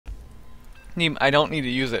I don't need to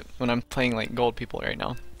use it when I'm playing like gold people right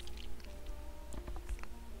now.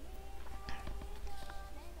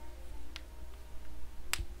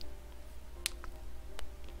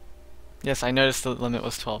 Yes, I noticed the limit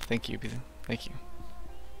was 12. Thank you. Thank you.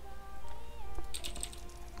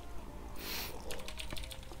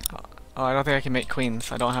 Oh, I don't think I can make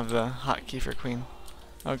queens. I don't have the hotkey for queen.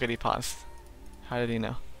 Oh, good, he paused. How did he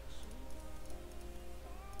know?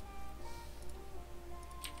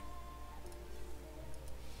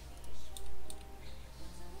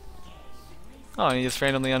 Oh, and he just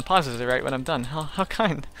randomly unpauses it right when I'm done. How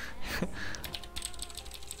kind.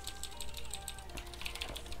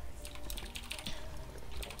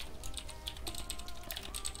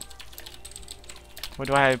 What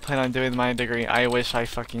do I plan on doing with my degree? I wish I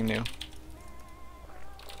fucking knew.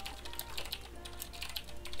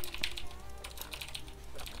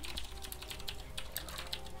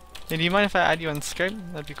 Hey, do you mind if I add you on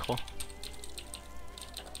Skype? That'd be cool.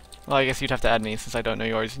 Well, I guess you'd have to add me since I don't know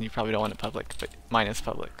yours and you probably don't want it public, but mine is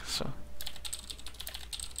public, so.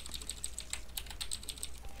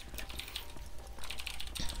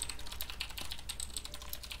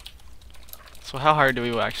 So how hard do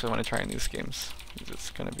we actually want to try in these games? It's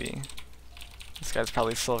gonna be... This guy's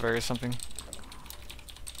probably silver or something.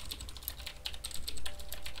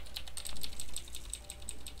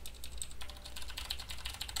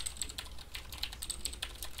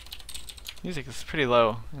 Music is pretty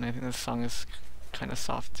low, and I think this song is kind of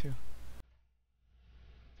soft too.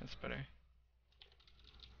 That's better.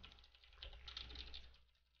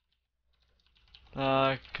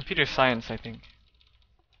 Computer science, I think.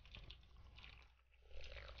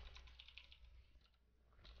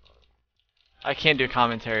 I can't do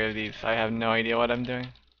commentary of these. I have no idea what I'm doing.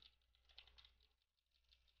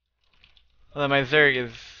 Well, my Zerg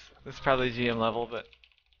is probably GM level, but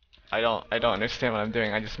I don't understand what I'm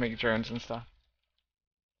doing. I just make drones and stuff.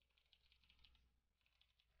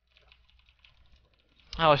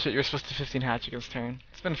 Oh shit, you're supposed to 15 hatch against turn.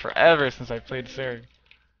 It's been forever since I played Zerg.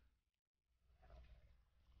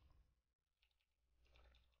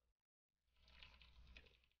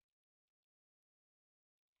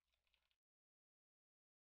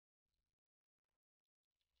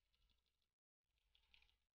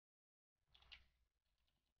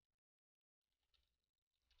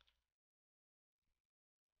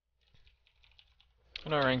 I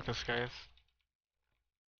don't rank this guys.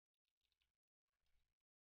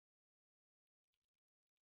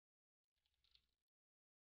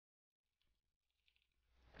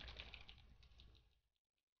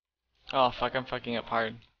 Oh fuck, I'm fucking up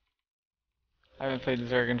hard. I haven't played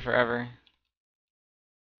Zerg in forever.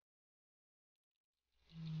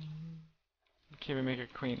 Okay, we make a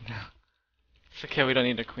queen. It's okay, we don't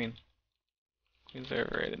need a queen. Queens are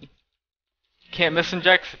overrated. Can't miss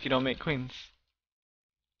injects if you don't make queens.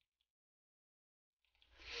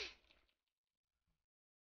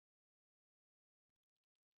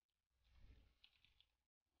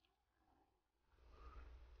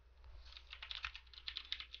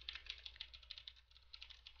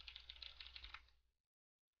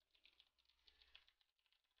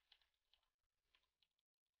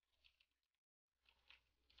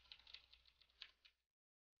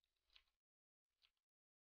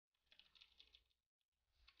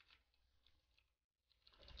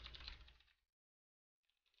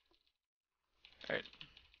 Alright.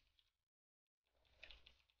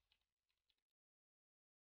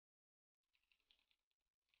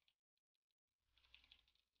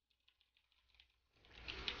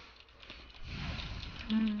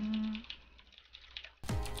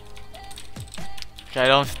 Okay, I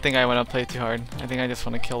don't think I want to play too hard. I think I just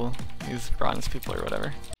want to kill these bronze people or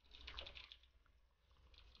whatever.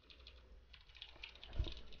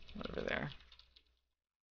 Whatever they are.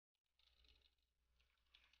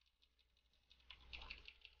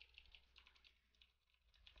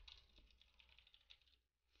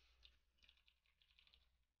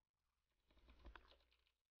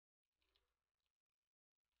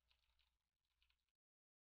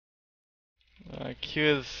 Q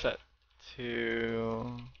is set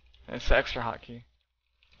to... It's the extra hotkey.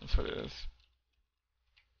 That's what it is.